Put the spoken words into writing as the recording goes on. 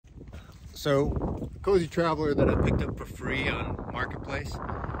So the Cozy Traveler that I picked up for free on Marketplace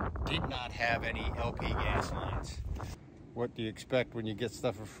did not have any LP gas lines. What do you expect when you get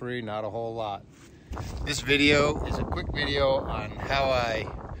stuff for free? Not a whole lot. This video is a quick video on how I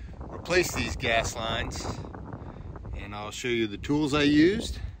replace these gas lines, and I'll show you the tools I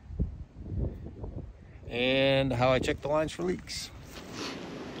used and how I check the lines for leaks.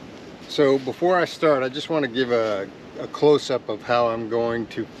 So before I start, I just want to give a close-up of how I'm going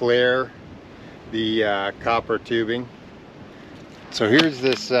to flare the copper tubing. So here's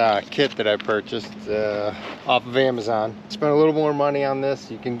this kit that I purchased off of Amazon. Spent a little more money on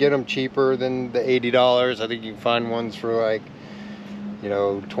this. You can get them cheaper than the $80. I think you can find ones for like, you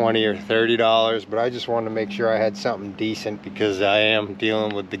know, $20 or $30, but I just wanted to make sure I had something decent because I am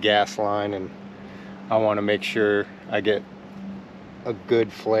dealing with the gas line and I want to make sure I get a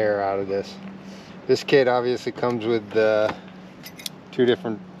good flare out of this. This kit obviously comes with two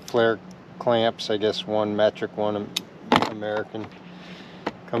different flare clamps, I guess one metric, one American.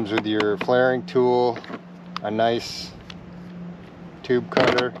 Comes with your flaring tool, a nice tube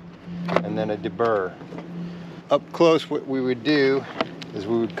cutter, and then a deburr. Up close, what we would do is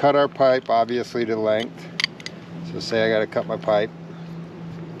we would cut our pipe, obviously, to length. So say I gotta cut my pipe.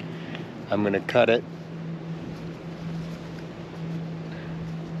 I'm gonna cut it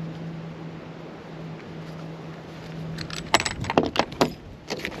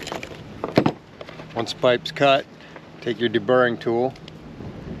once the pipe's cut, take your deburring tool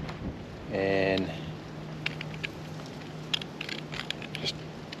and just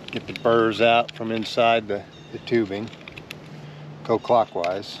get the burrs out from inside the tubing. Go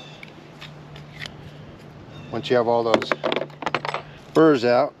clockwise. Once you have all those burrs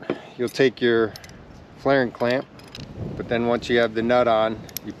out, you'll take your flaring clamp, but then once you have the nut on,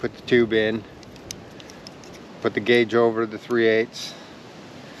 you put the tube in, put the gauge over the 3/8,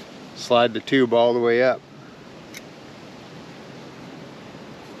 slide the tube all the way up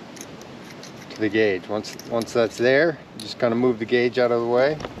to the gauge. Once that's there, you just kind of move the gauge out of the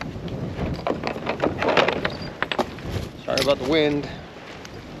way. Sorry about the wind.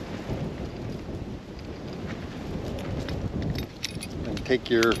 And take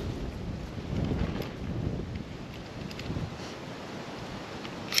your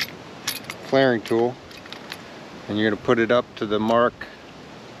flaring tool and you're going to put it up to the mark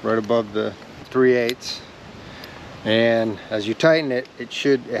right above the 3/8, and as you tighten it, it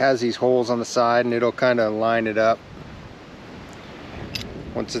has these holes on the side and it'll kind of line it up.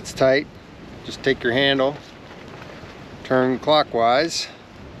 Once it's tight, just take your handle, turn clockwise,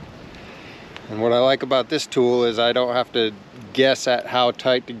 and what I like about this tool is I don't have to guess at how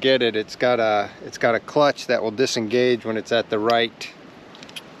tight to get it. It's got a clutch that will disengage when it's at the right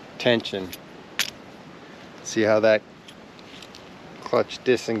tension. See how that clutch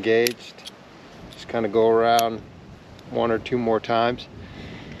disengaged? Just kind of go around one or two more times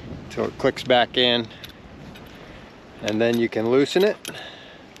until it clicks back in, and then you can loosen it.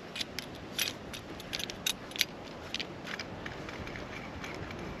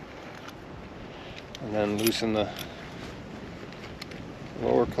 And then loosen the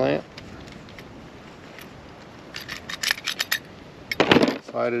lower clamp.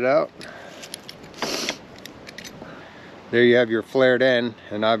 Slide it out. There you have your flared end,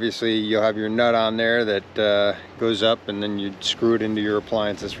 and obviously you'll have your nut on there that goes up, and then you screw it into your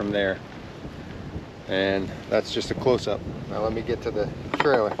appliances from there. And that's just a close-up. Now let me get to the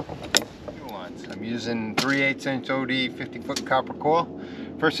trailer. I'm using 3/8" OD 50-foot copper coil.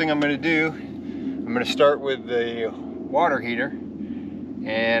 First thing I'm going to do, I'm going to start with the water heater,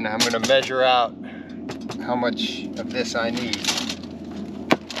 and I'm going to measure out how much of this I need.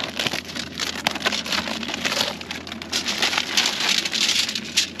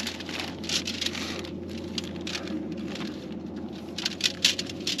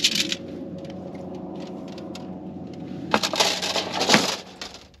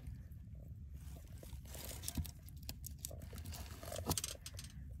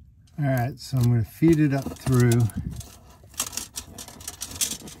 Alright, so I'm going to feed it up through.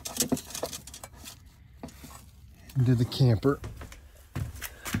 Into the camper.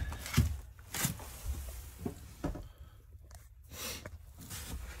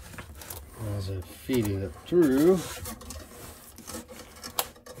 As I feed it up through,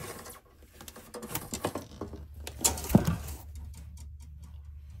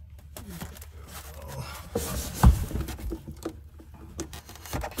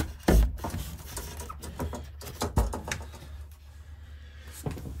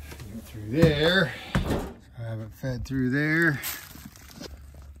 there. I have it fed through there.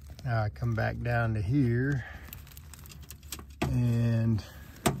 Now I come back down to here and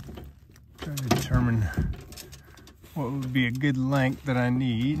should be a good length that I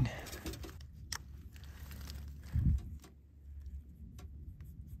need.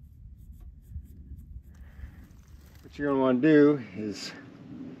 What you're going to want to do is,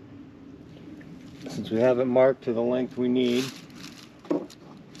 since we have it marked to the length we need,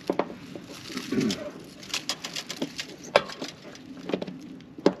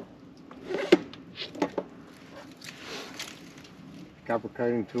 copper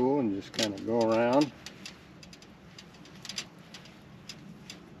cutting tool, and just kind of go around.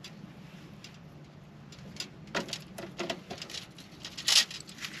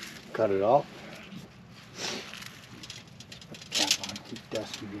 Cut it off. Cap on, keep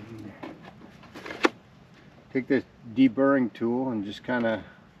dust from getting in there. Take this deburring tool and just kind of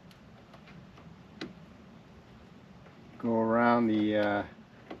go around the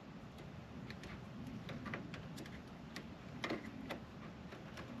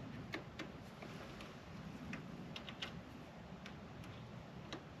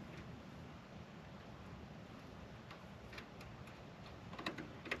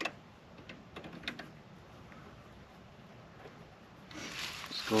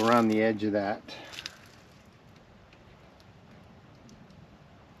go around the edge of that.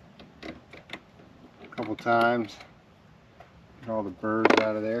 A couple times. Get all the burrs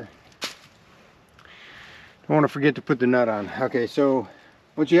out of there. Don't want to forget to put the nut on. Okay, so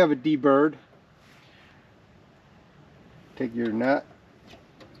once you have it deburred, take your nut,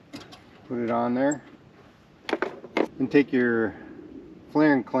 put it on there, and take your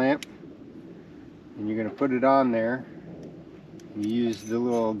flaring clamp, and you're going to put it on there. You use the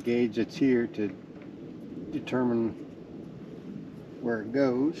little gauge that's here to determine where it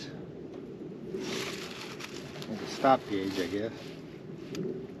goes. Like a stop gauge, I guess.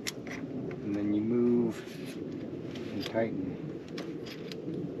 And then you move and tighten.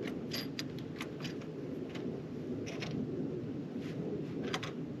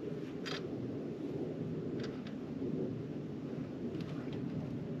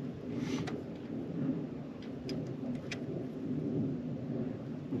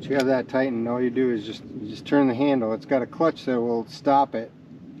 Once you have that tightened, all you do is just turn the handle. It's got a clutch that will stop it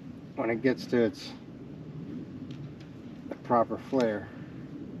when it gets to its proper flare.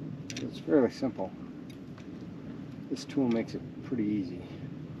 It's fairly simple. This tool makes it pretty easy.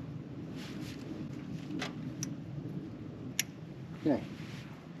 Okay,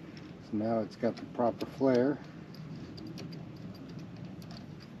 so now it's got the proper flare.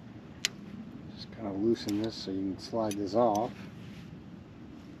 Just kind of loosen this so you can slide this off.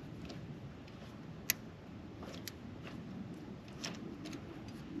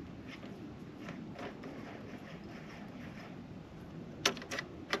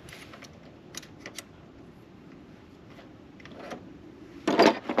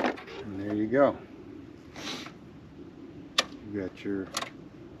 And there you go. You got your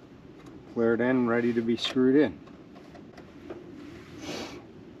flared end ready to be screwed in.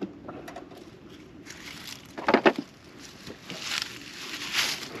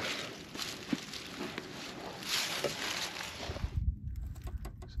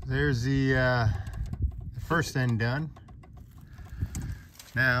 So there's the first end done.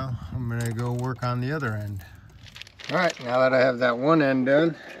 Now I'm going to go work on the other end. All right, now that I have that one end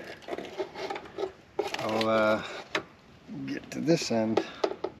done, I'll get to this end.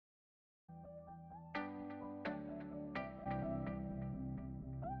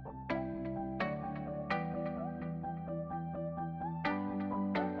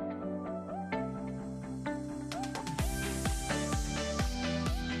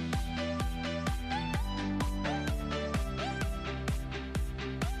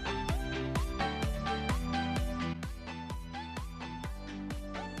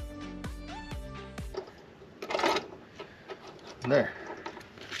 There.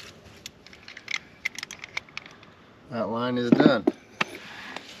 That line is done.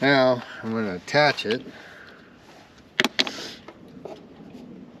 Now I'm going to attach it.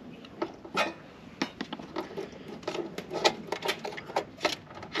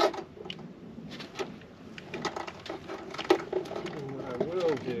 And what I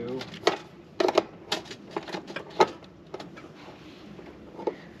will do,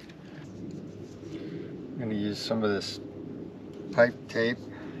 I'm going to use some of this pipe tape.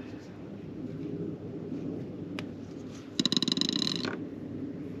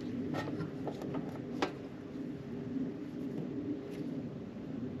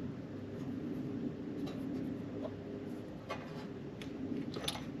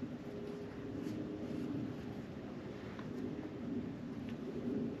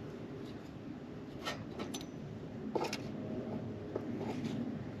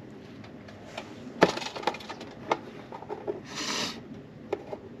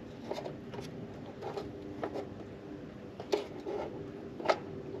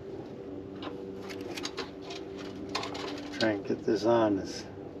 try and get this on this.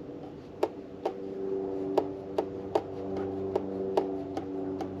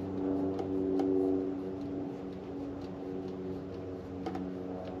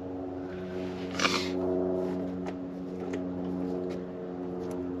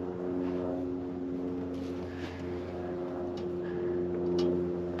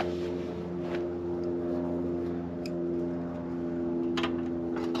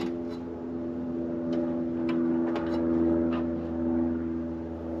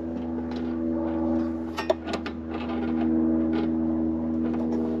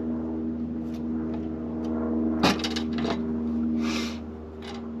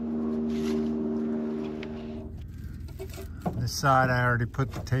 This side I already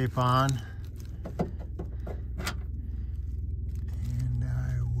put the tape on, and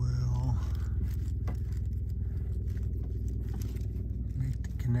I will make the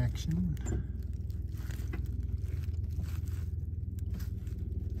connection.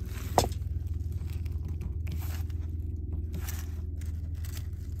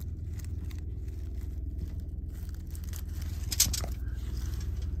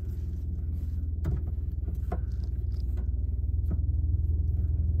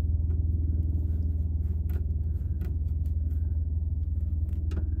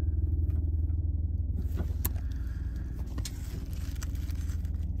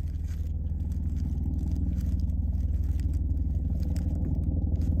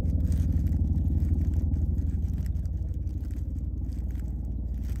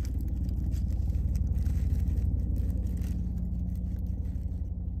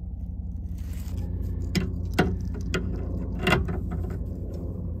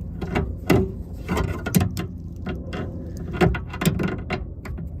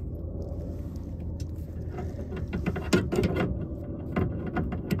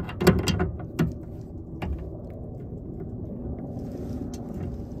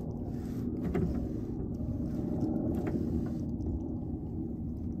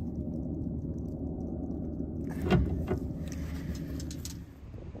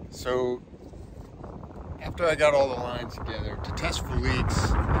 So after I got all the lines together, to test for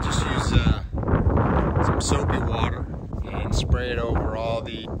leaks, I just use some soapy water and spray it over all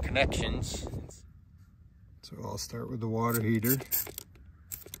the connections. So I'll start with the water heater.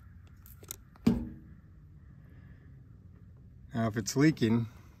 Now if it's leaking,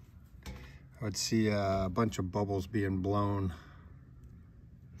 I would see a bunch of bubbles being blown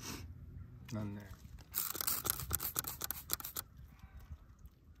on there.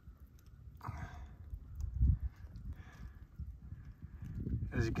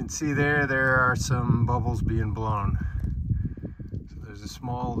 As you can see there are some bubbles being blown. So there's a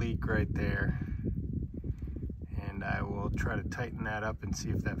small leak right there. And I will try to tighten that up and see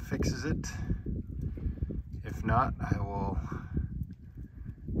if that fixes it. If not, I will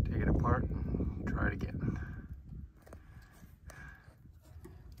take it apart and try it again.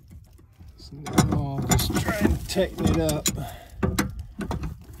 So now I'll just try and tighten it up.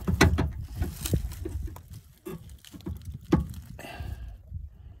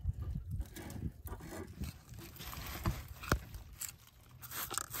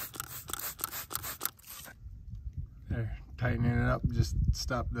 There, tightening it up, just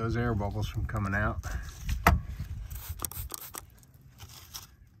stop those air bubbles from coming out.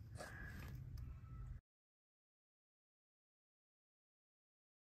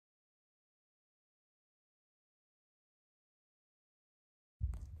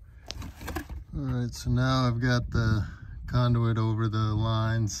 Alright, so now I've got the conduit over the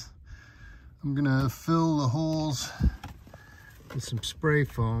lines. I'm gonna fill the holes with some spray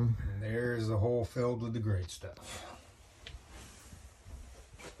foam. And there's the hole filled with the great stuff.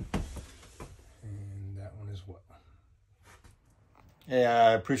 And that one as well. Hey,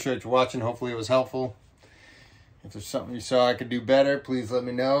 I appreciate you watching. Hopefully it was helpful. If there's something you saw I could do better, please let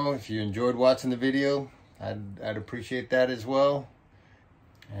me know. If you enjoyed watching the video, I'd appreciate that as well.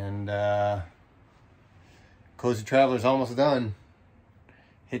 And Cozy Traveler's almost done.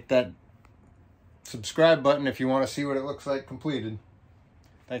 Hit that subscribe button if you want to see what it looks like completed.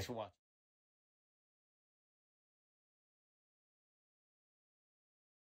 Thanks for watching.